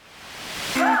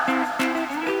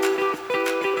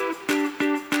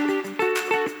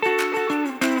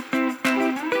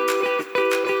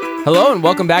Hello and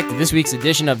welcome back to this week's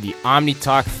edition of the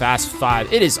OmniTalk Fast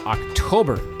 5. It is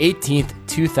October 18th,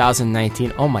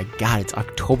 2019. Oh my God, it's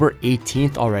October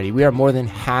 18th already. We are more than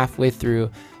halfway through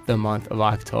the month of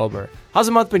October. How's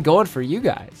the month been going for you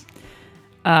guys?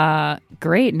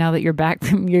 Great. Now that you're back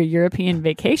from your European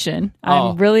vacation,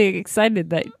 I'm really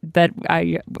excited that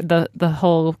the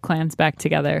whole clan's back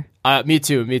together. Me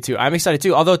too. I'm excited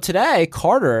too. Although today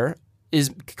Carter is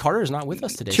not with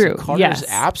us today. True. So Carter's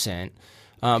absent.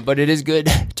 But it is good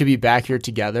to be back here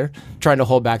together, trying to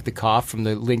hold back the cough from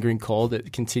the lingering cold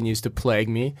that continues to plague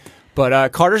me.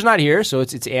 But Carter's not here, so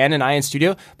it's Ann and I in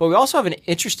studio. But we also have an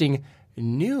interesting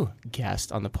new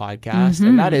guest on the podcast,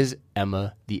 and that is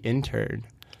Emma, the intern.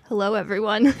 Hello,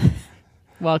 everyone.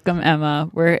 Welcome, Emma.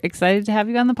 We're excited to have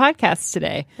you on the podcast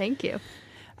today. Thank you.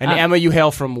 And Emma, you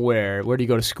hail from where? Where do you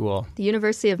go to school? The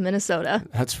University of Minnesota.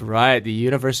 That's right, the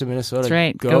University of Minnesota. That's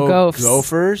right. Go Gophs.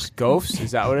 Gophers? Gophs? Is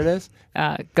that what it is?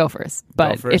 Gophers.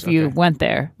 But if you went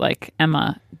there, like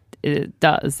Emma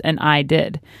does, and I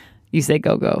did, you say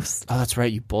go Gophs. Oh, that's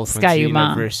right. You both went to the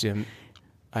University of...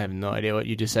 I have no idea what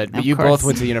you just said, but you both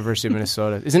went to the University of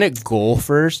Minnesota. Isn't it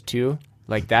Gophers, too?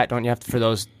 Like that? Don't you have to, for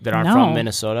those that aren't from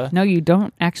Minnesota? No, you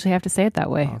don't actually have to say it that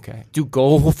way. Okay. Do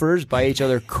Gophers buy each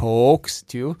other Cokes,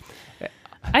 too?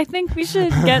 I think we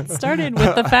should get started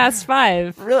with the Fast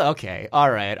Five. Really? Okay.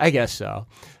 All right. I guess so.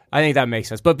 I think that makes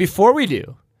sense. But before we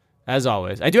do, as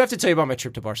always, I do have to tell you about my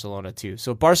trip to Barcelona, too.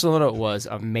 So Barcelona was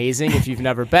amazing. If you've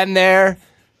never been there,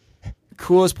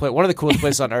 coolest place, one of the coolest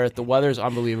places on earth. The weather is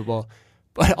unbelievable.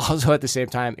 But also at the same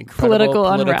time, incredible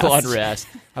political unrest.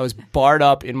 I was barred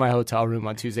up in my hotel room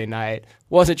on Tuesday night.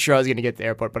 Wasn't sure I was going to get to the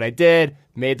airport, but I did.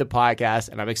 Made the podcast,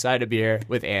 and I'm excited to be here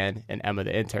with Ann and Emma,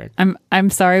 the intern. I'm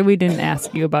sorry we didn't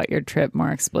ask you about your trip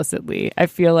more explicitly. I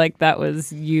feel like that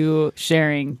was you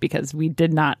sharing because we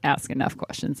did not ask enough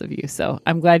questions of you. So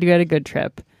I'm glad you had a good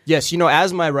trip. Yes,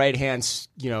 as my right-hand,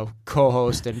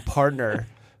 co-host and partner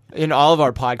in all of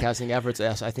our podcasting efforts,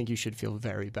 yes, I think you should feel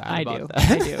very bad about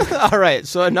that. I do. All right,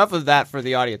 so enough of that for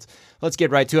the audience. Let's get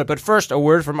right to it. But first, a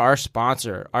word from our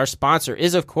sponsor. Our sponsor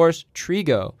is, of course,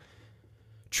 Trigo.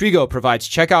 Trigo provides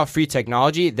checkout-free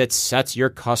technology that sets your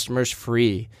customers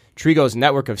free. Trigo's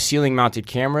network of ceiling-mounted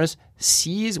cameras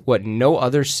sees what no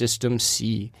other systems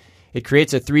see. It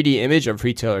creates a 3D image of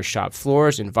retailer shop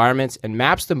floors, environments, and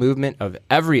maps the movement of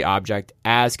every object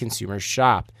as consumers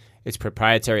shop. Its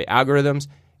proprietary algorithms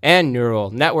and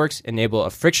neural networks enable a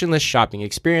frictionless shopping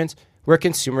experience where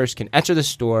consumers can enter the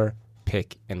store,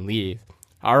 pick, and leave.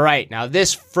 All right, now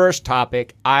this first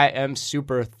topic I am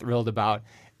super thrilled about.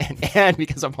 And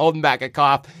because I'm holding back a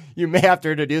cough, you may have to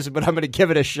introduce it, but I'm going to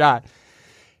give it a shot.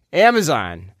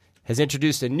 Amazon has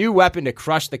introduced a new weapon to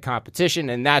crush the competition,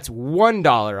 and that's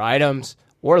 $1 items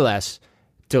or less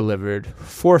delivered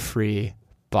for free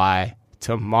by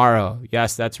tomorrow.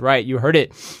 Yes, that's right. You heard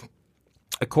it.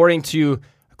 According to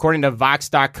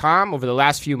Vox.com, over the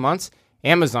last few months,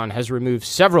 Amazon has removed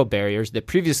several barriers that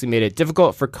previously made it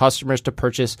difficult for customers to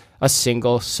purchase a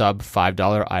single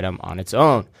sub-$5 item on its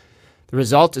own. The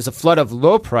result is a flood of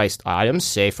low-priced items,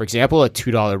 say, for example, a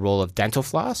 $2 roll of dental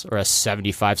floss or a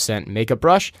 75-cent makeup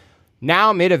brush,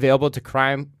 now made available to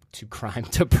Prime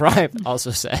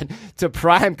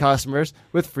customers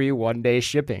with free one-day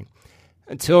shipping.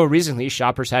 Until recently,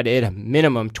 shoppers had to hit a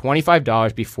minimum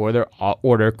 $25 before their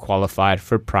order qualified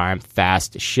for Prime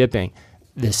fast shipping.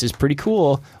 This is pretty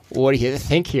cool. What do you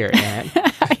think here, Ann?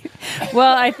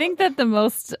 Well, I think that the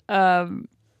most...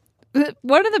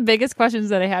 one of the biggest questions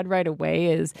that I had right away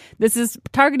is this is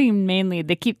targeting mainly,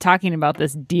 they keep talking about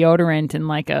this deodorant and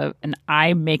like an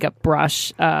eye makeup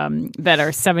brush that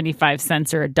are 75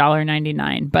 cents or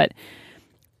 $1.99. But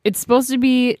it's supposed to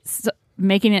be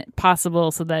making it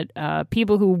possible so that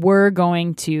people who were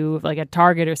going to like a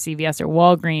Target or CVS or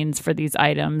Walgreens for these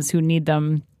items who need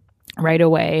them right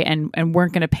away and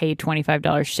weren't going to pay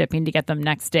 $25 shipping to get them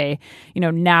next day,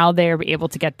 now they're able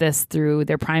to get this through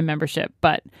their Prime membership.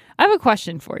 But I have a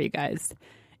question for you guys.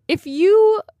 If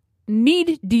you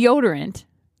need deodorant,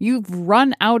 you've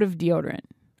run out of deodorant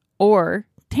or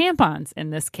tampons in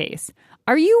this case,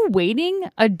 are you waiting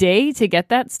a day to get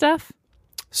that stuff?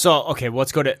 So, okay, we'll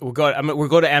go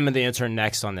to Emma the intern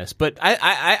next on this. But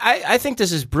I think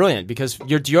this is brilliant because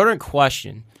your deodorant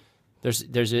question, the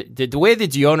way the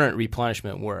deodorant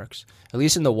replenishment works, at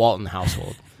least in the Walton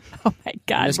household. Oh my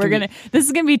God, this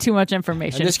is gonna be too much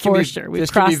information for sure.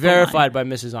 This can be verified by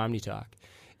Mrs. OmniTalk.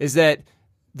 Is that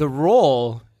the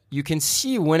roll? You can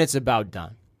see when it's about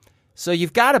done. So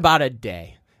you've got about a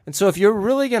day, and so if you're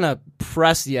really gonna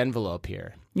press the envelope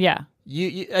here, yeah,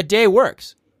 a day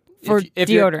works. For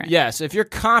deodorant. Yes, if you're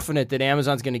confident that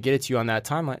Amazon's going to get it to you on that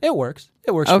timeline, it works.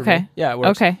 It works for me. Yeah, it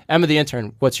works. Okay. Emma the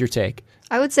intern, what's your take?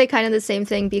 I would say kind of the same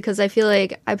thing because I feel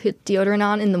like I put deodorant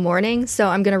on in the morning, so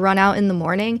I'm going to run out in the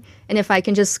morning. And if I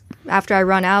can just, after I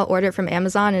run out, order it from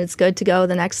Amazon and it's good to go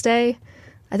the next day.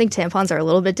 I think tampons are a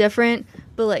little bit different,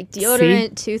 but like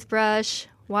deodorant, toothbrush,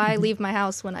 why leave my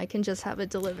house when I can just have it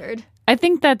delivered? I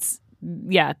think that's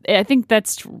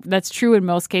true in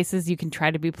most cases. You can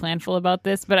try to be planful about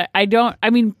this, but I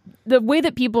mean, the way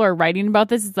that people are writing about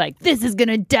this is like, this is going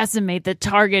to decimate the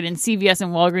Target and CVS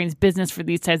and Walgreens business for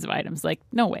these types of items. Like,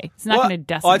 no way. It's not going to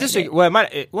decimate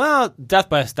it. Death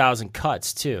by 1,000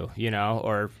 cuts too,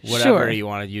 or whatever you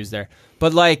want to use there.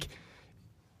 But like,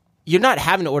 you're not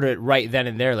having to order it right then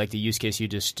and there, like the use case you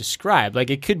just described.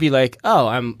 Like it could be like,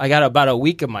 I got about a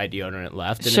week of my deodorant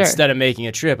left, and instead of making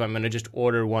a trip, I'm going to just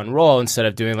order one roll instead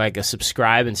of doing like a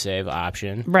subscribe and save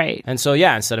option. Right. And so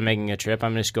instead of making a trip,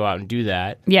 I'm going to just go out and do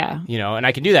that. Yeah. And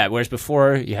I can do that. Whereas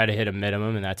before, you had to hit a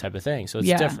minimum and that type of thing. So it's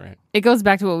different. It goes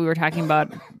back to what we were talking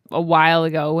about a while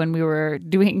ago when we were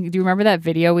doing. Do you remember that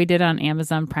video we did on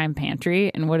Amazon Prime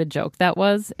Pantry and what a joke that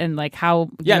was, and like how?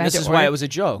 Yeah, this is why it was a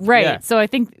joke. Right. Yeah. So I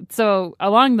think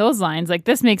along those lines, like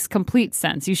this makes complete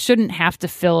sense. You shouldn't have to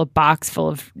fill a box full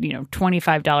of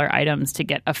 $25 items to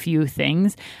get a few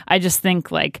things. I just think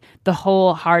like the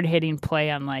whole hard hitting play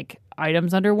on like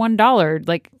items under $1.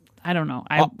 Like I don't know.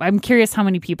 I'm curious how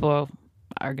many people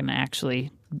are going to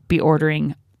actually be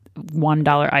ordering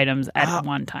 $1 items at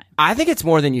one time. I think it's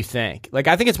more than you think.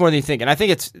 And I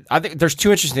think there's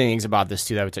two interesting things about this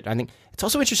too. I think it's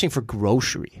also interesting for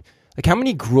grocery. Like how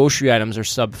many grocery items are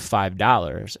sub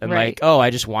 $5 and I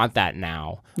just want that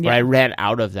now. Or I ran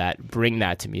out of that. Bring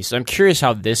that to me. So I'm curious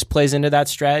how this plays into that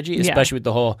strategy, especially with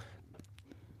the whole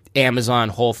Amazon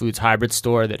Whole Foods hybrid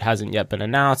store that hasn't yet been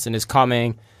announced and is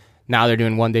coming. Now they're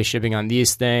doing 1-day shipping on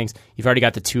these things. You've already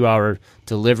got the 2-hour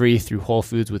delivery through Whole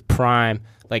Foods with Prime.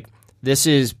 Like this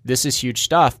is huge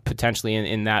stuff potentially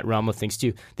in that realm of things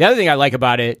too. The other thing I like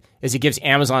about it is it gives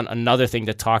Amazon another thing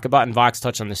to talk about, and Vox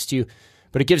touched on this too,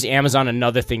 but it gives Amazon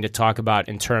another thing to talk about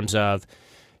in terms of,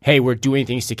 hey, we're doing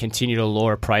things to continue to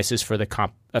lower prices for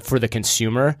the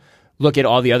consumer. Look at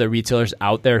all the other retailers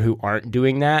out there who aren't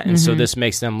doing that. And so this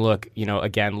makes them look,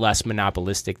 again, less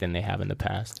monopolistic than they have in the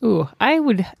past. Ooh, I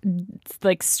would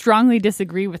strongly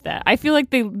disagree with that. I feel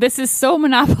like this is so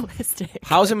monopolistic.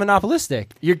 How is it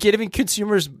monopolistic? You're giving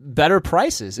consumers better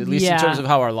prices, at least in terms of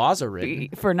how our laws are written.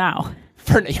 For now.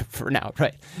 For now,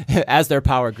 right. As their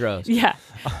power grows. Yeah.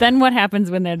 Then what happens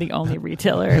when they're the only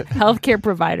retailer, healthcare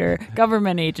provider,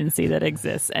 government agency that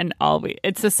exists, and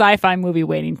it's a sci-fi movie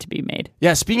waiting to be made.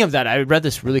 Yeah, speaking of that, I read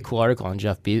this really cool article on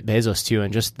Jeff Bezos too,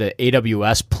 and just the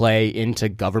AWS play into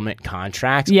government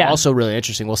contracts. Yeah. Also really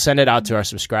interesting. We'll send it out to our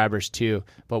subscribers too,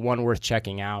 but one worth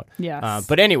checking out. Yes.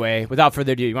 But anyway, without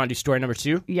further ado, you want to do story number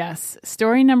 2? Yes.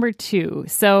 Story number 2.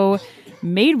 So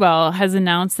Madewell has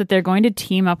announced that they're going to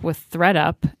team up with ThredUp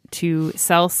to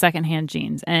sell secondhand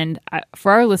jeans. And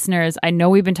for our listeners, I know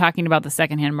we've been talking about the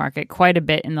secondhand market quite a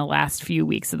bit in the last few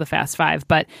weeks of the Fast Five,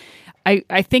 but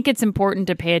I think it's important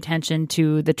to pay attention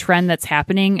to the trend that's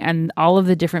happening and all of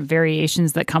the different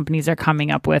variations that companies are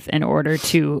coming up with in order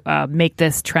to make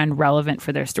this trend relevant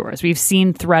for their stores. We've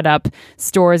seen ThredUp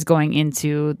stores going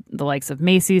into the likes of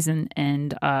Macy's and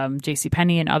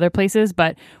JCPenney and other places,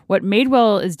 but what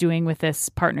Madewell is doing with this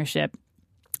partnership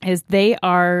is they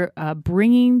are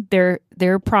bringing their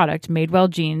product, Madewell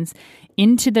jeans,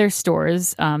 into their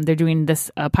stores. They're doing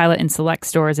this pilot in select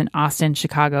stores in Austin,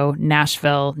 Chicago,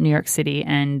 Nashville, New York City,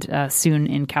 and soon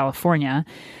in California.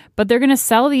 But they're going to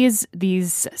sell these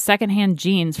secondhand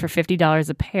jeans for $50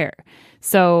 a pair.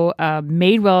 So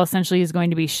Madewell essentially is going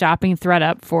to be shopping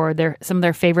ThredUp for some of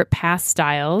their favorite past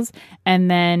styles, and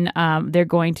then they're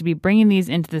going to be bringing these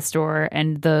into the store.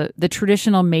 And the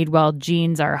traditional Madewell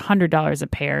jeans are $100 a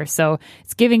pair, so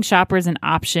it's giving shoppers an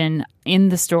option in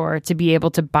the store to be able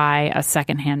to buy a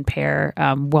secondhand pair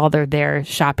while they're there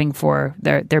shopping for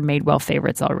their Madewell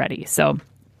favorites already. So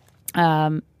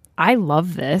I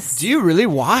love this. Do you really?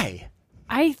 Why?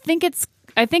 I think it's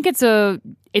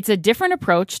a different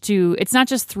approach to. It's not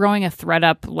just throwing a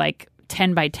ThredUp like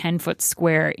 10 by 10 foot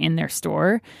square in their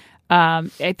store.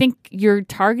 I think you're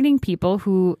targeting people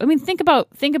who. I mean, think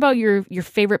about your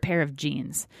favorite pair of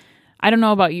jeans. I don't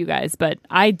know about you guys, but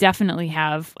I definitely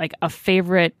have like a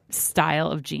favorite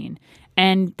style of jean,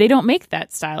 and they don't make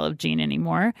that style of jean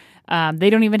anymore.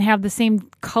 They don't even have the same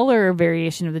color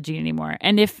variation of the jean anymore.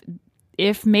 And if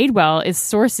if Madewell is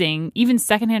sourcing even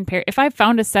secondhand pair, if I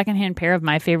found a secondhand pair of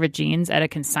my favorite jeans at a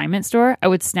consignment store, I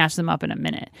would snatch them up in a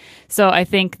minute. So I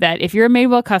think that if you're a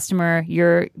Madewell customer,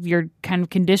 you're kind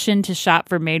of conditioned to shop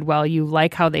for Madewell, you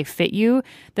like how they fit you,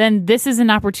 then this is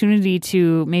an opportunity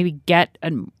to maybe get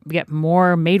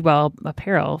more Madewell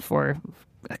apparel for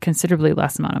a considerably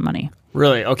less amount of money.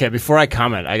 Really? Okay, before I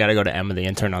comment, I got to go to Emma, the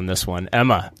intern, on this one.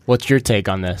 Emma, what's your take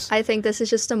on this? I think this is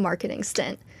just a marketing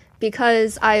stint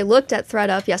because I looked at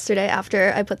ThredUp yesterday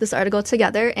after I put this article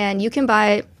together, and you can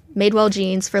buy Madewell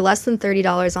jeans for less than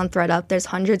 $30 on ThredUp. There's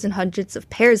hundreds and hundreds of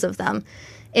pairs of them.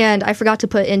 And I forgot to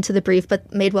put into the brief, but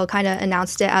Madewell kind of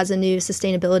announced it as a new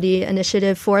sustainability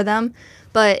initiative for them.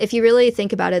 But if you really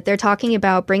think about it, they're talking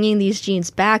about bringing these jeans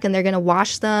back and they're going to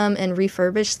wash them and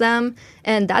refurbish them.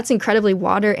 And that's incredibly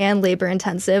water and labor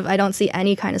intensive. I don't see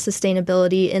any kind of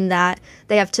sustainability in that.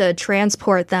 They have to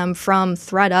transport them from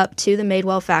ThredUp to the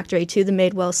Madewell factory, to the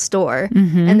Madewell store.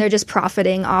 And they're just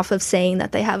profiting off of saying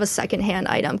that they have a secondhand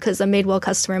item because a Madewell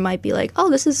customer might be like, oh,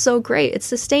 this is so great. It's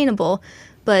sustainable.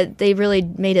 But they really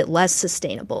made it less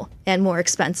sustainable and more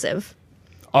expensive.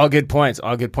 All good points.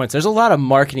 All good points. There's a lot of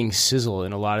marketing sizzle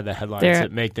in a lot of the headlines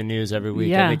that make the news every week.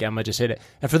 Yeah. I think Emma just hit it.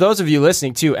 And for those of you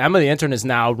listening, too, Emma, the intern, is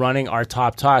now running our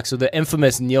Top Talk. So the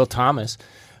infamous Neil Thomas,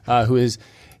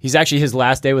 he's actually, his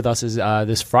last day with us is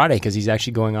this Friday because he's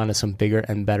actually going on to some bigger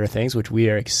and better things, which we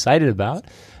are excited about.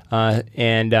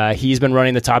 And he's been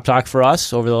running the Top Talk for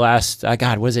us over the last,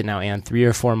 what is it now, Ann? 3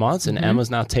 or 4 months. And Emma's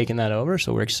now taking that over.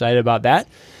 So we're excited about that.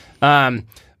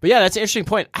 But yeah, that's an interesting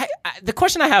point. The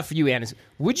question I have for you, Ann, is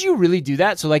would you really do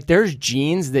that? So like there's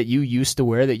jeans that you used to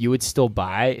wear that you would still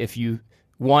buy if you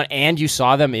want and you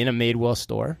saw them in a Madewell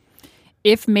store?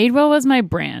 If Madewell was my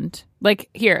brand, like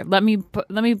here, let me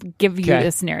give you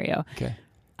a scenario. Okay.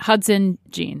 Hudson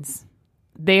jeans.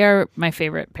 They are my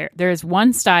favorite pair. There is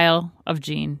one style of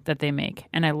jean that they make,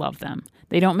 and I love them.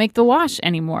 They don't make the wash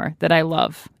anymore that I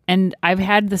love. And I've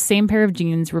had the same pair of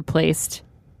jeans replaced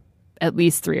at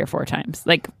least 3 or 4 times,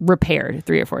 like repaired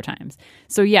 3 or 4 times.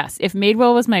 So yes, if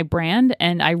Madewell was my brand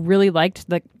and I really liked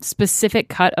the specific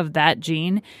cut of that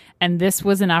jean, and this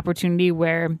was an opportunity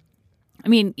where, I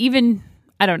mean, even,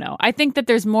 I don't know. I think that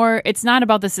there's more, it's not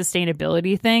about the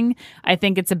sustainability thing. I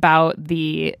think it's about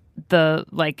the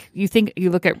like, you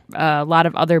look at a lot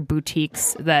of other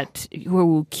boutiques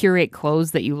who curate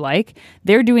clothes that you like,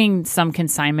 they're doing some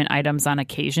consignment items on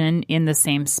occasion in the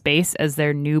same space as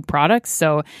their new products.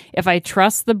 So if I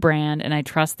trust the brand and I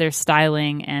trust their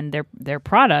styling and their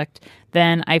product,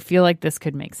 then I feel like this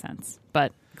could make sense.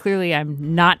 But clearly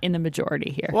I'm not in the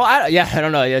majority here. Well, I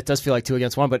don't know. It does feel like 2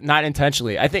 against 1, but not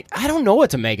intentionally. I don't know what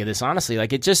to make of this, honestly.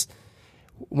 Like it just,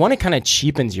 it kind of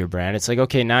cheapens your brand. It's like,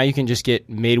 okay, now you can just get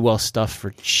Madewell stuff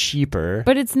for cheaper.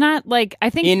 But it's not like,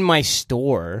 I think in my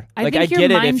store. I get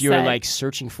it if you're like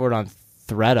searching for it on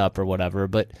ThredUp or whatever,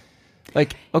 but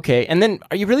like, okay. And then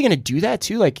are you really going to do that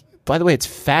too? Like, by the way, it's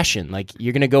fashion. Like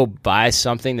you're going to go buy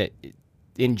something that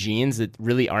in jeans that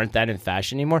really aren't that in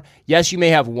fashion anymore. Yes, you may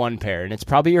have one pair and it's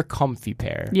probably your comfy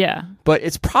pair. Yeah. But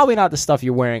it's probably not the stuff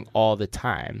you're wearing all the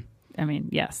time. I mean,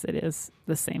 yes, it is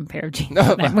the same pair of jeans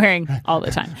that I'm wearing all the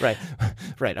time.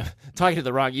 Right. I'm talking to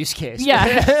the wrong use case.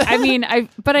 Yeah. I mean,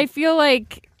 I feel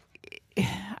like,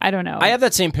 I don't know. I have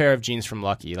that same pair of jeans from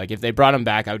Lucky. Like if they brought them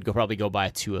back, I would probably go buy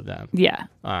 2 of them. Yeah.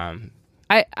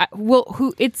 I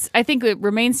think it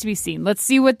remains to be seen. Let's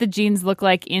see what the jeans look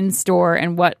like in store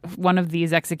and what one of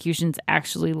these executions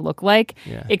actually look like.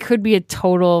 Yeah. It could be a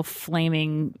total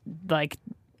flaming like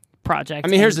project. I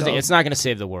mean, here's the thing. It's not going to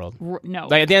save the world. No.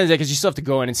 Like at the end of the day, because you still have to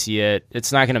go in and see it.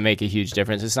 It's not going to make a huge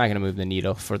difference. It's not going to move the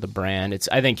needle for the brand.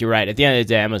 I think you're right. At the end of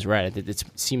the day, Emma's right. It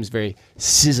seems very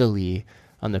sizzly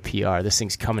on the PR. This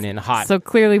thing's coming in hot. So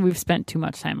clearly we've spent too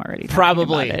much time already talking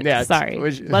about it. Yeah. Sorry.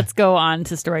 Let's go on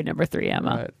to story number 3,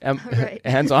 Emma. Right.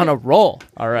 Hands on a roll.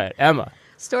 All right, Emma.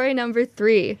 Story number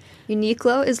 3.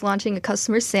 Uniqlo is launching a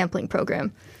customer sampling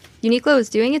program. Uniqlo is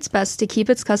doing its best to keep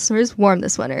its customers warm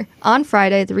this winter. On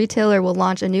Friday, the retailer will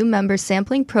launch a new member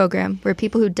sampling program where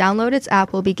people who download its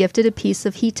app will be gifted a piece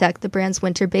of Heattech, the brand's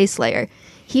winter base layer.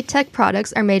 Heattech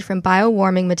products are made from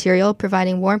bio-warming material,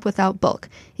 providing warmth without bulk.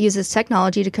 It uses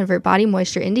technology to convert body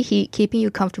moisture into heat, keeping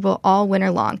you comfortable all winter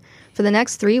long. For the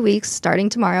next 3 weeks, starting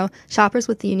tomorrow, shoppers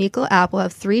with the Uniqlo app will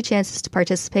have 3 chances to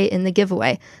participate in the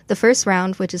giveaway. The first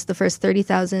round, which is the first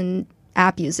 30,000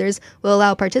 app users, will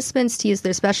allow participants to use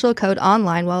their special code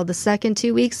online, while the second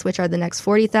 2 weeks, which are the next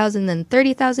 40,000 and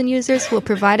 30,000 users, will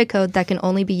provide a code that can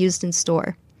only be used in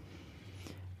store.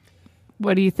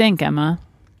 What do you think, Emma?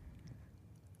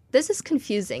 This is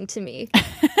confusing to me.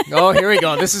 Oh, here we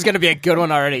go. This is going to be a good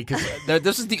one already because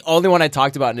this is the only one I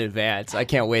talked about in advance. I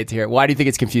can't wait to hear it. Why do you think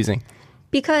it's confusing?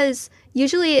 Because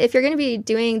usually if you're going to be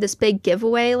doing this big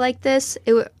giveaway like this,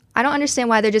 I don't understand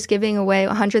why they're just giving away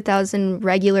 100,000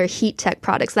 regular Heat Tech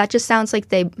products. That just sounds like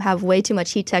they have way too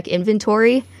much Heat Tech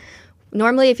inventory.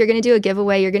 Normally, if you're going to do a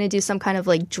giveaway, you're going to do some kind of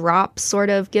like drop sort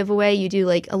of giveaway. You do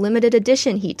like a limited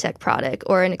edition Heat Tech product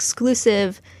or an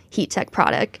exclusive Heat Tech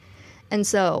product.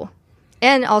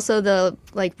 And also the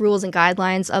like rules and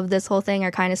guidelines of this whole thing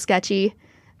are kind of sketchy.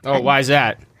 Oh, why is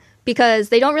that? Because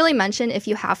they don't really mention if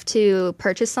you have to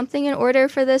purchase something in order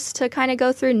for this to kind of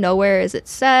go through. Nowhere is it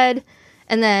said.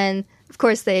 And then, of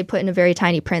course, they put in a very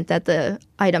tiny print that the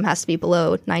item has to be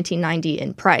below $19.90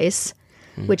 in price,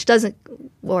 which doesn't,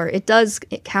 or it does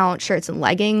count shirts and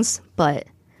leggings. But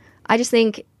I just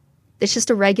think it's just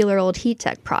a regular old Heat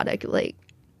Tech product. Like,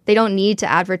 they don't need to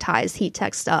advertise Heat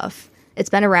Tech stuff. It's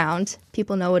been around.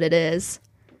 People know what it is.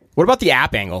 What about the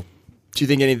app angle? Do you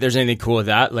think there's anything cool with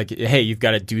that? Like, hey, you've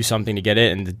got to do something to get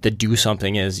it, and the do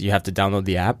something is you have to download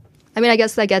the app? I mean, I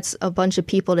guess that gets a bunch of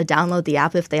people to download the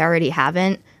app if they already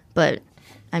haven't. But,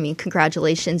 I mean,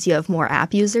 congratulations, you have more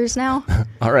app users now.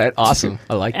 All right, awesome.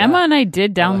 I like that. Emma and I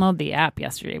did download the app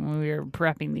yesterday when we were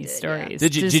prepping these stories.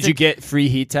 Did you get free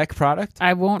Heat Tech product?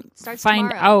 I won't Starts find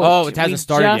tomorrow. out. Oh, it hasn't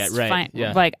started yet, just right.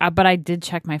 Yeah. But I did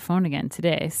check my phone again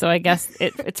today. So I guess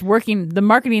it's working. The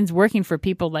marketing's working for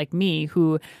people like me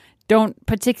who don't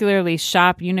particularly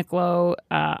shop Uniqlo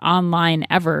online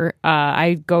ever.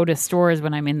 I go to stores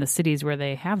when I'm in the cities where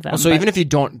they have them. So even if you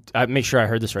don't, make sure I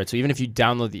heard this right. So even if you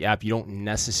download the app, you don't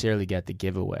necessarily get the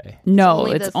giveaway. No,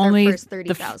 It's it's only only the first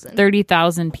 30,000.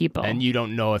 30,000 people. And you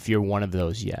don't know if you're one of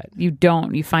those yet. You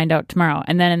don't. You find out tomorrow.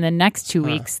 And then in the next 2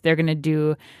 weeks, they're going to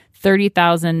do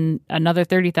another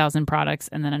 30,000 products,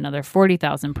 and then another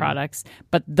 40,000 products.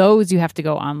 But those you have to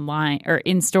go online or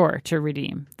in store to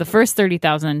redeem. The first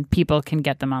 30,000 people can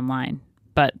get them online,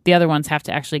 but the other ones have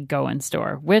to actually go in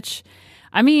store, which,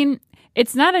 I mean,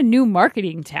 it's not a new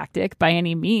marketing tactic by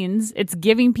any means. It's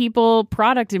giving people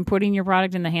product and putting your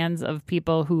product in the hands of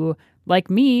people who,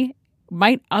 like me,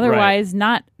 might otherwise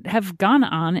not have gone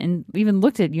on and even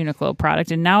looked at Uniqlo product.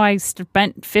 And now I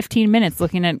spent 15 minutes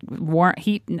looking at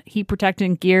heat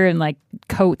protecting gear and like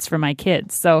coats for my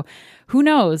kids. So who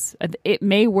knows? It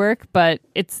may work, but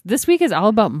this week is all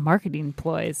about marketing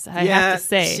ploys. I have to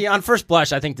say. See, on first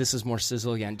blush, I think this is more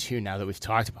sizzle again too. Now that we've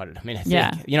talked about it, I mean, I think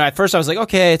at first I was like,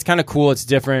 okay, it's kind of cool, it's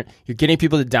different. You're getting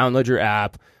people to download your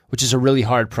app, which is a really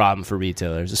hard problem for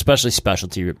retailers, especially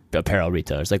specialty apparel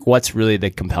retailers. Like, what's really the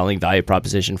compelling value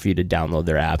proposition for you to download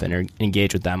their app and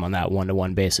engage with them on that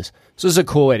one-to-one basis? So this is a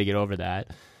cool way to get over that.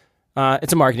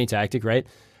 It's a marketing tactic, right?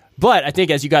 But I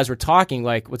think as you guys were talking,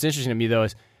 like, what's interesting to me, though,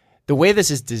 is the way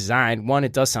this is designed. One,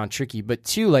 it does sound tricky, but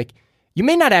two, like, you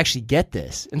may not actually get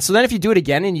this. And so then if you do it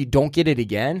again and you don't get it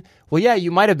again, well, yeah,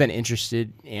 you might have been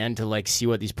interested and to, like, see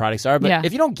what these products are. But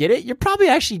if you don't get it, you're probably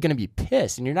actually going to be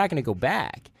pissed and you're not going to go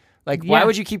back. Like, why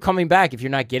would you keep coming back if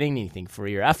you're not getting anything for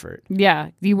your effort?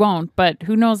 Yeah, you won't. But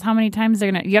who knows how many times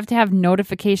they're going to... You have to have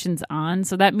notifications on.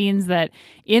 So that means that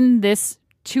in this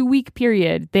 2-week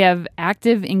period, they have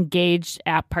active, engaged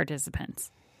app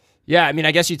participants. Yeah, I mean,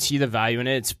 I guess you'd see the value in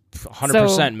it. It's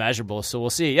 100% measurable. So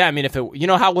we'll see. Yeah, I mean, you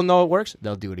know how we'll know it works?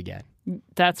 They'll do it again.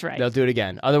 That's right. They'll do it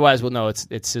again. Otherwise, we'll know it's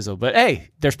sizzle. But hey,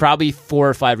 there's probably 4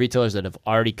 or 5 retailers that have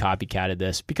already copycatted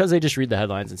this because they just read the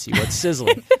headlines and see what's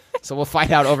sizzling. So we'll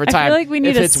find out over time. I feel like we need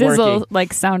if a it's sizzle working.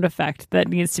 like sound effect that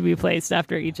needs to be placed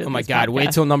after each of Oh my these God! podcasts.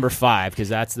 Wait till number 5 because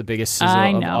that's the biggest sizzle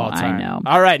of all time. I know.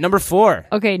 All right, number 4.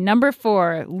 Okay, number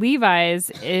 4.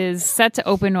 Levi's is set to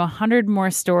open 100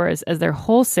 more stores as their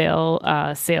wholesale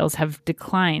sales have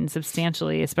declined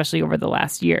substantially, especially over the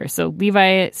last year. So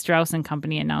Levi Strauss &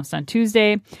 Company announced on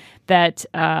Tuesday that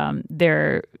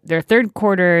their third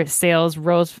quarter sales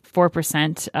rose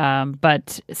 4%,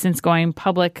 but since going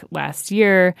public last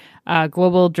year,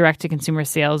 global direct-to-consumer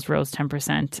sales rose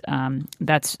 10%.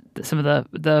 That's some of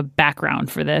the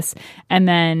background for this. And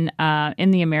then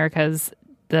in the Americas,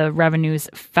 the revenues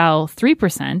fell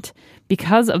 3%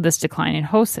 because of this decline in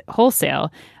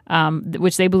wholesale,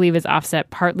 which they believe is offset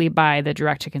partly by the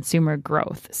direct-to-consumer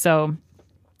growth. So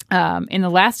in the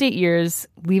last 8 years,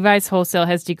 Levi's wholesale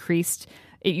has decreased.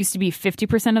 It used to be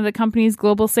 50% of the company's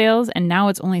global sales, and now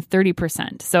it's only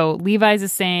 30%. So Levi's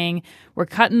is saying, we're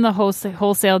cutting the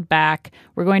wholesale back.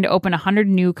 We're going to open 100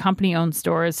 new company-owned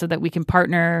stores so that we can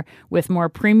partner with more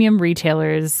premium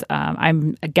retailers.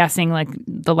 I'm guessing like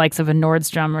the likes of a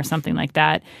Nordstrom or something like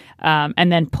that.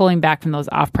 And then pulling back from those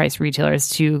off-price retailers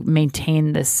to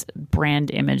maintain this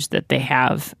brand image that they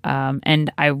have.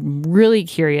 And I'm really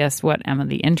curious what Emma,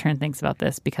 the intern, thinks about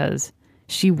this because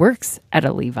she works at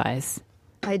a Levi's.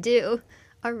 I do.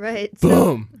 All right.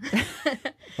 Boom.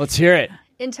 Let's hear it.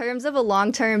 In terms of a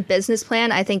long-term business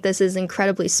plan, I think this is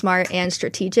incredibly smart and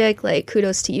strategic. Like,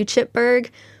 kudos to you, Chip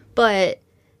Berg.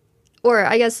 Or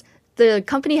I guess the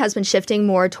company has been shifting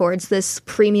more towards this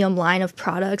premium line of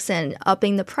products and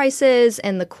upping the prices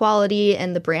and the quality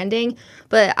and the branding.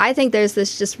 But I think there's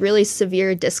this just really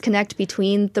severe disconnect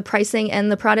between the pricing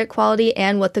and the product quality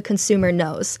and what the consumer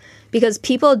knows. Because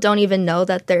people don't even know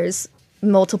that there's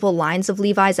multiple lines of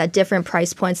Levi's at different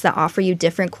price points that offer you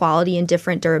different quality and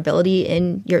different durability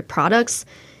in your products.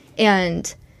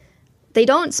 And they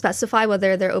don't specify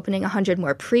whether they're opening 100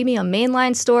 more premium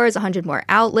mainline stores, 100 more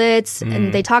outlets.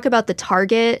 And they talk about the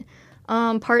Target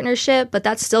partnership, but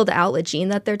that's still the outlet gene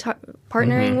that they're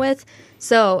partnering with.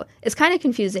 So it's kind of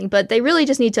confusing, but they really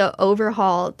just need to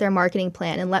overhaul their marketing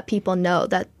plan and let people know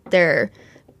that they're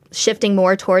shifting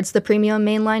more towards the premium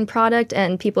mainline product,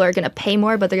 and people are going to pay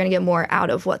more, but they're going to get more out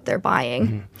of what they're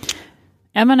buying.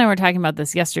 Emma and I were talking about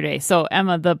this yesterday. So,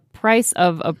 Emma, the price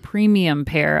of a premium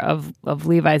pair of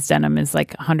Levi's denim is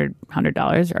like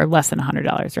 $100 or less than $100,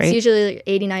 right? It's usually like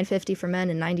 $89.50 for men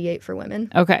and $98 for women.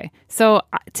 Okay. So,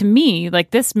 to me,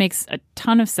 like, this makes a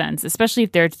ton of sense, especially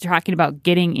if they're talking about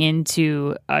getting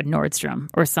into a Nordstrom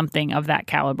or something of that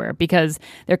caliber, because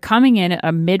they're coming in at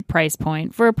a mid-price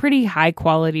point for a pretty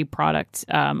high-quality product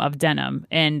of denim.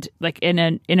 And, like, in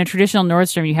a traditional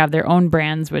Nordstrom, you have their own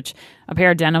brands, which a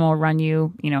pair of denim will run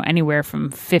you, anywhere from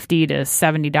 $50 to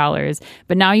 $70.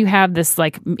 But now you have this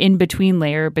like in between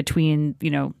layer between,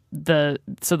 the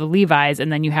Levi's,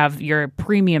 and then you have your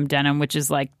premium denim, which is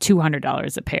like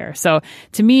 $200 a pair. So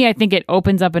to me, I think it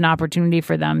opens up an opportunity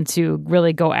for them to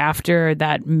really go after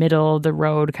that middle of the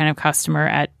road kind of customer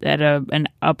at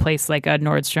a place like a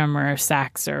Nordstrom or a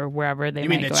Saks or wherever they might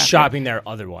go after. You mean it's shopping there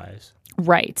otherwise?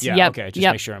 Right. Yeah. Yep. Okay. Just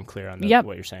yep. make sure I'm clear on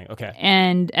what you're saying. Okay.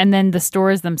 And then the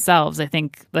stores themselves, I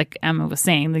think, like Emma was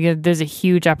saying, there's a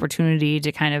huge opportunity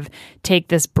to kind of take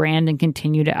this brand and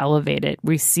continue to elevate it.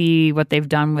 We see what they've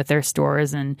done with their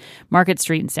stores in Market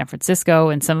Street in San Francisco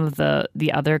and some of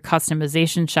the other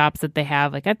customization shops that they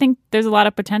have. Like, I think there's a lot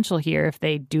of potential here if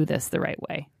they do this the right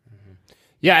way.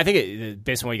 Yeah, I think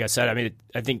based on what you guys said, I mean,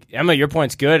 I think, Emma, your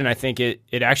point's good, and I think it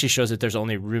actually shows that there's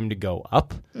only room to go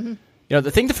up. The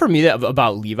thing for me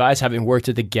about Levi's, having worked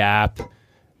at the Gap,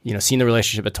 seen the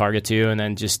relationship at Target too, and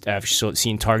then just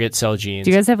seen Target sell jeans.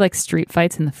 Do you guys have like street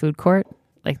fights in the food court?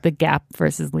 Like the Gap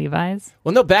versus Levi's?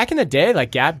 Well, no, back in the day,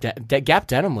 like Gap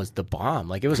denim was the bomb.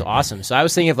 Like, it was awesome. So I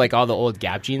was thinking of like all the old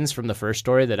Gap jeans from the first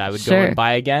story that I would go and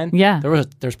buy again. Yeah.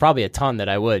 There's probably a ton that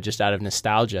I would, just out of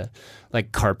nostalgia.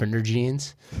 Like Carpenter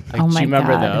jeans. Like, oh my do you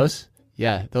remember God. those?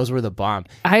 Yeah, those were the bomb.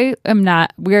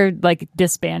 We're like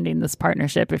disbanding this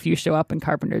partnership if you show up in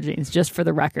Carpenter jeans, just for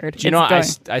the record. Do you know,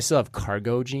 I still have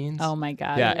cargo jeans. Oh my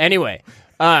God. Yeah, anyway.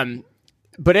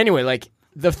 But anyway, like,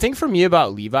 the thing for me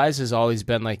about Levi's has always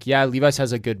been like, yeah, Levi's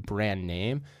has a good brand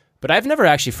name, but I've never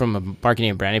actually, from a marketing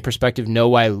and branding perspective, know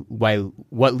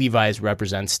what Levi's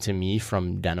represents to me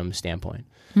from denim standpoint.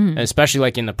 And especially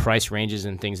like in the price ranges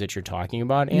and things that you're talking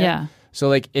about. Anne. Yeah. So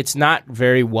like, it's not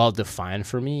very well defined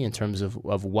for me in terms of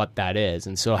what that is.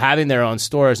 And so having their own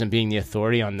stores and being the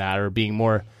authority on that, or being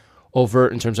more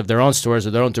overt in terms of their own stores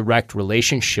or their own direct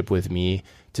relationship with me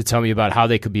to tell me about how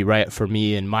they could be right for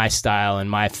me and my style and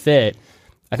my fit,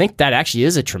 I think that actually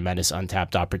is a tremendous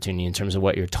untapped opportunity in terms of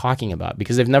what you're talking about,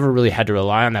 because they've never really had to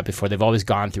rely on that before. They've always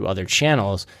gone through other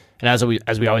channels. And as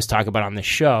we always talk about on this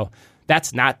show,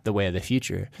 that's not the way of the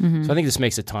future. So I think this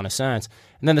makes a ton of sense.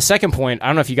 And then the second point, I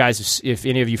don't know if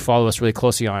any of you follow us really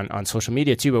closely on social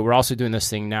media too, but we're also doing this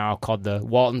thing now called the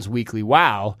Walton's Weekly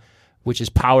Wow, which is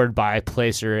powered by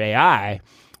Placer AI,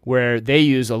 where they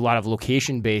use a lot of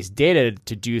location-based data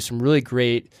to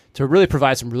really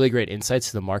provide some really great insights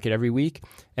to the market every week.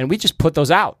 And we just put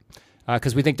those out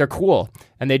because we think they're cool.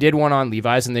 And they did one on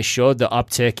Levi's, and they showed the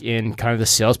uptick in kind of the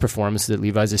sales performance that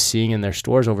Levi's is seeing in their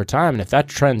stores over time. And if that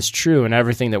trend's true and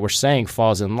everything that we're saying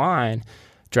falls in line,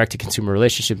 direct-to-consumer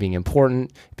relationship being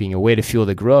important, being a way to fuel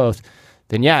the growth,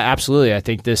 then yeah, absolutely. I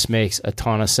think this makes a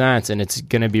ton of sense, and it's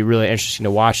going to be really interesting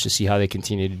to watch to see how they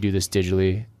continue to do this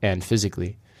digitally and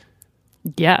physically.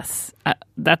 Yes,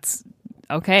 that's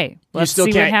okay. Let's see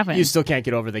what happens. You still can't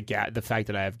get over the fact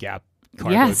that I have Gap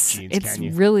cargo jeans, it's can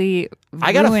you? Really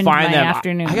I gotta ruined find my them.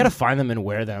 afternoon. I gotta find them and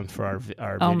wear them for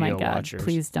our oh video my God, watchers.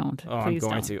 Please don't. Oh, please I'm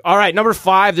going don't. to. All right, number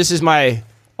 5. This is my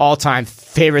all-time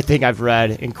favorite thing I've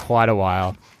read in quite a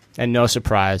while, and no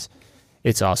surprise,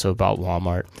 it's also about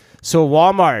Walmart. So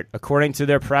Walmart, according to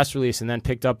their press release and then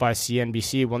picked up by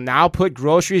CNBC, will now put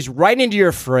groceries right into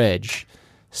your fridge,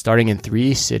 starting in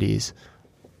 3 cities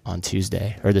on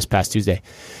Tuesday, or this past Tuesday.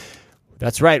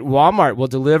 That's right. Walmart will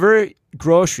deliver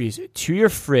groceries to your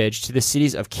fridge to the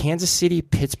cities of Kansas City,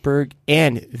 Pittsburgh,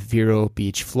 and Vero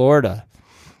Beach, Florida.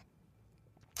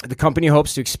 The company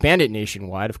hopes to expand it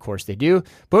nationwide. Of course they do,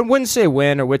 but wouldn't say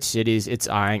when or which cities it's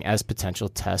eyeing as potential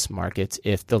test markets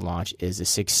if the launch is a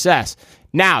success.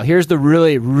 Now, here's the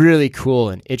really, really cool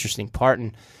and interesting part,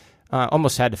 and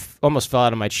almost fell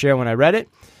out of my chair when I read it.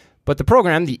 But the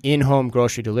program, the in-home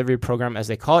grocery delivery program, as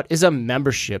they call it, is a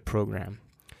membership program.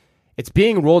 It's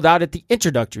being rolled out at the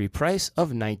introductory price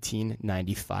of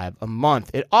 $19.95 a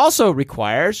month. It also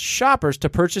requires shoppers to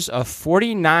purchase a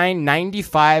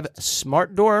 $49.95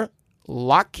 Smart Door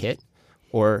Lock Kit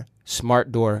or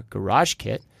Smart Door Garage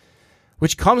Kit,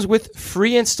 which comes with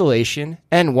free installation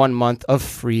and 1 month of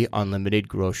free unlimited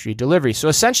grocery delivery. So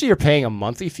essentially you're paying a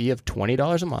monthly fee of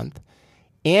 $20 a month,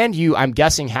 and you, I'm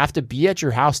guessing, have to be at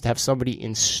your house to have somebody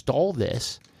install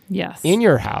this in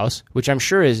your house, which I'm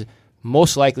sure is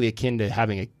most likely akin to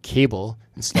having a cable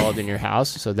installed in your house.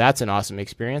 So that's an awesome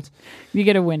experience. You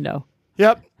get a window.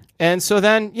 Yep. And so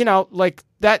then,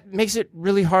 that makes it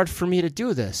really hard for me to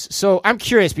do this. So I'm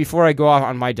curious, before I go off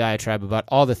on my diatribe about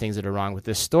all the things that are wrong with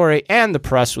this story and the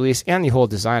press release and the whole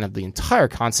design of the entire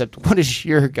concept, what is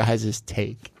your guys'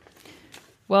 take?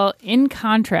 Well, in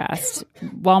contrast,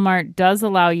 Walmart does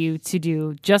allow you to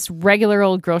do just regular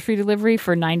old grocery delivery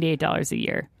for $98 a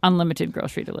year, unlimited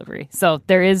grocery delivery. So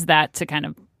there is that to kind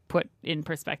of put in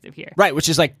perspective here. Right, which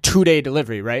is like 2-day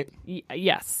delivery, right?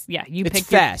 Yes. Yeah. It's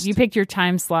fast. You pick your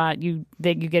time slot, you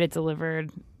get it delivered,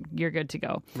 you're good to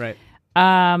go. Right.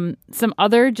 Some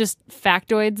other just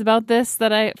factoids about this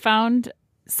that I found.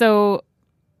 So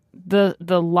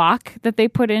the lock that they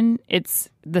put in, it's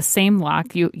the same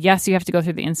lock. You have to go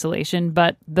through the installation,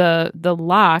 but the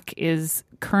lock is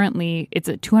currently, it's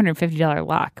a $250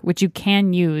 lock, which you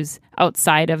can use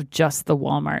outside of just the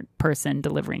Walmart person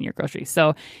delivering your groceries.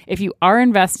 So if you are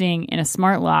investing in a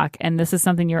smart lock and this is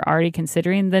something you're already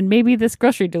considering, then maybe this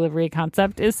grocery delivery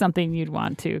concept is something you'd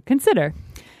want to consider.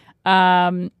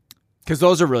 Because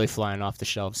those are really flying off the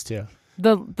shelves too.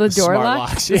 The door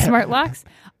locks, the smart locks.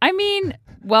 I mean,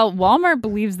 well, Walmart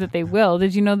believes that they will.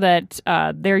 Did you know that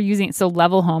they're using? So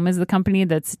Level Home is the company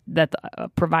that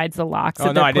provides the locks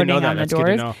that they're putting on the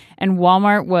doors. And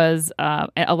Walmart was,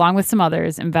 along with some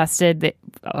others, invested.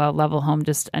 Level Home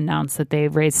just announced that they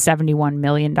raised $71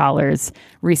 million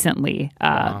recently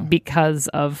because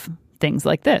of things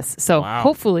like this. So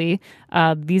hopefully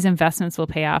these investments will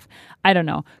pay off. I don't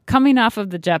know. Coming off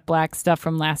of the Jet Black stuff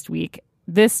from last week,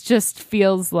 this just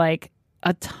feels like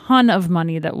a ton of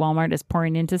money that Walmart is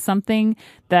pouring into something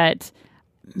that,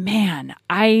 man,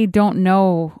 I don't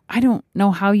know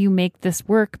how you make this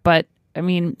work, but I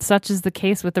mean, such is the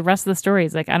case with the rest of the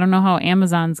stories. Like, I don't know how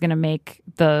Amazon's going to make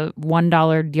the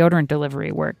 $1 deodorant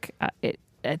delivery work.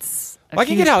 It's I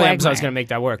can get how Amazon's going to make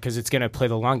that work because it's going to play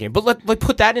the long game. But let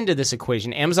put that into this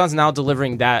equation. Amazon's now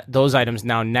delivering those items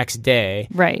now next day,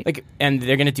 right? And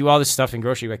they're going to do all this stuff in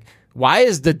grocery. Like, why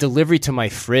is the delivery to my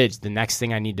fridge the next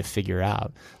thing I need to figure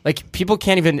out? Like, people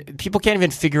can't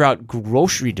even figure out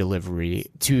grocery delivery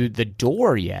to the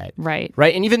door yet, right?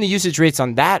 And even the usage rates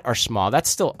on that are small. That's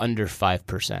still under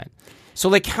 5%. So,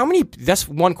 like, that's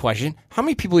one question. How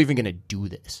many people are even going to do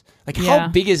this? Like, how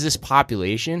big is this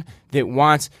population that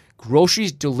wants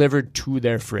groceries delivered to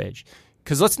their fridge?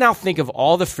 Because let's now think of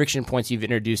all the friction points you've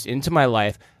introduced into my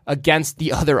life against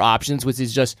the other options, which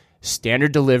is just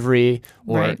standard delivery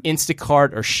or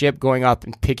Instacart or Ship going up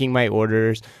and picking my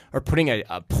orders or putting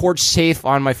a porch safe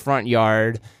on my front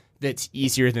yard that's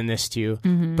easier than this too.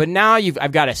 Mm-hmm. But now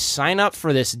I've got to sign up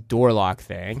for this door lock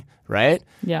thing, right?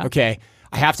 Yeah. Okay.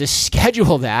 I have to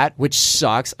schedule that, which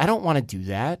sucks. I don't want to do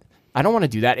that.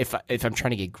 If I'm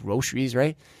trying to get groceries,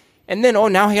 right? And then,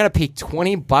 now I got to pay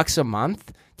 $20 a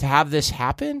month to have this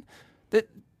happen?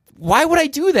 Why would I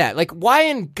do that? Like, why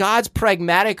in God's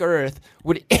pragmatic earth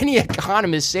would any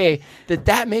economist say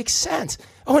that makes sense?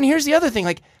 Oh, and here's the other thing.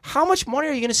 Like, how much money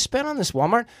are you going to spend on this,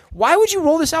 Walmart? Why would you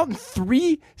roll this out in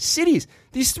 3 cities?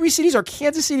 These 3 cities are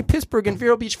Kansas City, Pittsburgh, and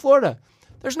Vero Beach, Florida.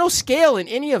 There's no scale in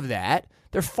any of that.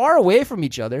 They're far away from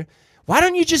each other. Why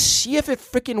don't you just see if it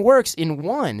freaking works in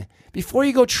 1 before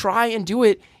you go try and do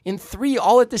it in 3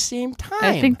 all at the same time?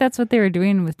 I think that's what they were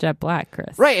doing with Jet Black,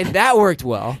 Chris. Right, and that worked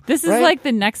well. This is like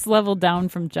the next level down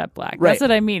from Jet Black. Right. That's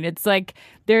what I mean. It's like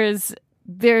there's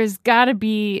got to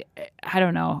be, I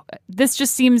don't know. This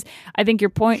just seems, I think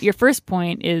your first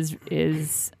point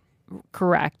is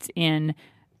correct in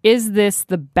is this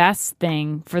the best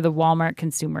thing for the Walmart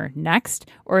consumer next?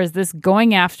 Or is this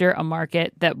going after a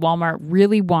market that Walmart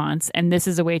really wants? And this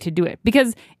is a way to do it.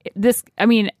 Because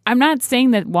I'm not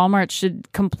saying that Walmart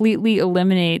should completely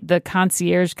eliminate the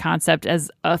concierge concept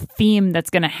as a theme that's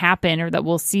going to happen or that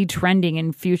we'll see trending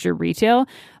in future retail.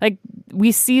 Like,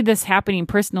 we see this happening,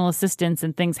 personal assistants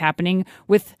and things happening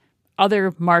with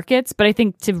other markets, but I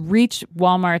think to reach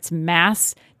Walmart's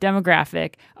mass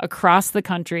demographic across the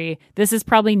country, this is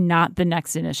probably not the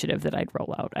next initiative that I'd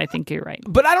roll out. I think you're right.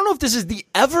 But I don't know if this is the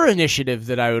ever initiative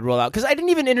that I would roll out, because I didn't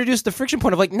even introduce the friction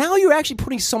point of like, now you're actually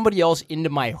putting somebody else into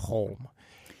my home.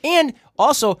 And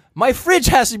also, my fridge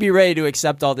has to be ready to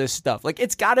accept all this stuff. Like,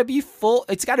 it's got to be full.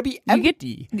 It's got to be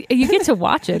empty. You get to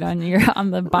watch it on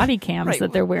the body cams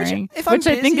that they're wearing, which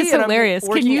I think is hilarious.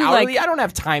 Can you hourly, I don't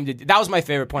have time to. That was my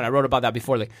favorite point. I wrote about that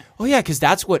before. Like, oh yeah, because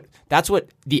that's what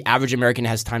the average American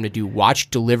has time to do. Watch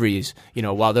deliveries,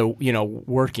 while they're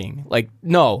working. Like,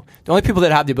 no, the only people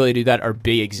that have the ability to do that are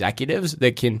big executives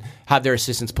that can have their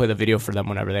assistants play the video for them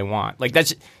whenever they want. Like,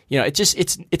 that's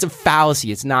it's a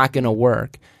fallacy. It's not going to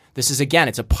work. This is, again,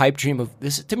 it's a pipe dream of,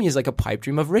 this to me is like a pipe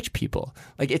dream of rich people.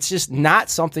 Like, it's just not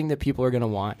something that people are going to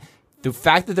want. The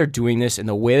fact that they're doing this and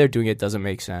the way they're doing it doesn't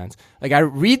make sense. Like, I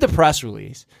read the press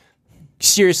release.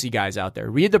 Seriously, guys out there,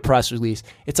 read the press release.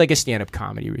 It's like a stand-up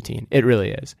comedy routine. It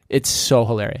really is. It's so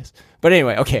hilarious. But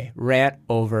anyway, okay, rant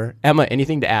over. Emma,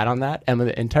 anything to add on that? Emma,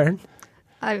 the intern?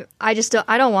 I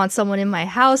don't want someone in my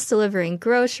house delivering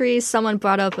groceries. Someone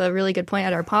brought up a really good point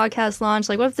at our podcast launch.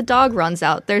 Like, what if the dog runs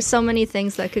out? There's so many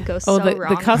things that could go wrong.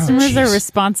 The customers are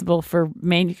responsible for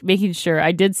making sure.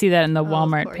 I did see that in the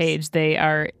Walmart page. They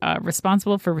are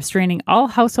responsible for restraining all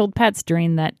household pets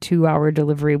during that 2-hour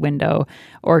delivery window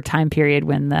or time period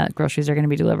when the groceries are going to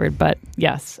be delivered. But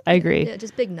yes, I agree. Yeah,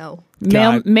 just big no.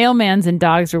 Mailmans and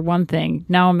dogs are one thing.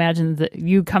 Now imagine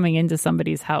you coming into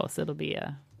somebody's house. It'll be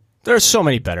a... There are so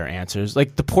many better answers.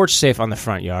 Like the porch safe on the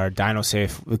front yard, Dino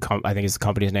Safe, I think is the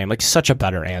company's name. Like, such a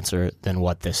better answer than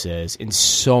what this is in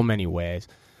so many ways.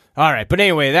 All right, but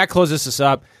anyway, that closes us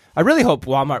up. I really hope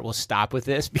Walmart will stop with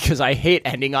this, because I hate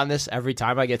ending on this every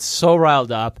time. I get so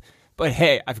riled up. But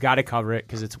hey, I've got to cover it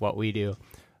because it's what we do.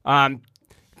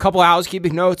 Couple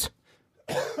housekeeping notes.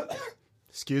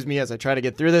 Excuse me as I try to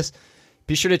get through this.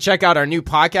 Be sure to check out our new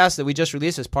podcast that we just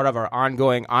released as part of our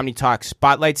ongoing OmniTalk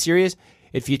Spotlight series.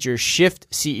 It features Shift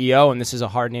CEO, and this is a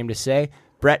hard name to say,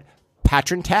 Brett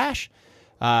Patrontash.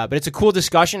 But it's a cool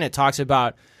discussion. It talks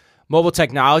about mobile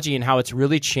technology and how it's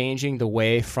really changing the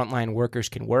way frontline workers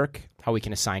can work, how we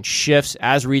can assign shifts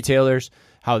as retailers,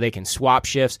 how they can swap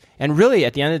shifts, and really,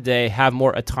 at the end of the day, have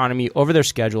more autonomy over their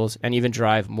schedules and even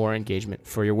drive more engagement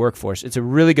for your workforce. It's a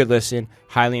really good listen.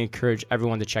 Highly encourage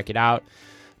everyone to check it out.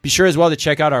 Be sure as well to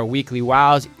check out our weekly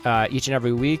WOWs each and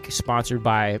every week, sponsored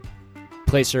by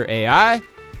Placer AI.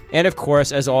 And of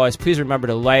course, as always, please remember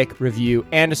to like, review,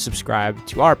 and to subscribe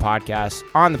to our podcast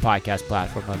on the podcast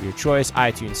platform of your choice,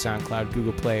 iTunes, SoundCloud,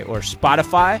 Google Play, or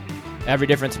Spotify. Every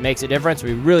difference makes a difference.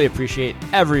 We really appreciate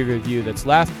every review that's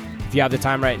left. If you have the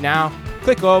time right now,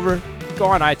 click over, go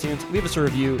on iTunes, leave us a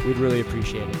review. We'd really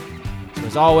appreciate it. So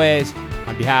as always,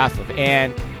 on behalf of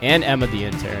Ann and Emma the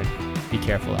intern, be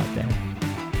careful out there.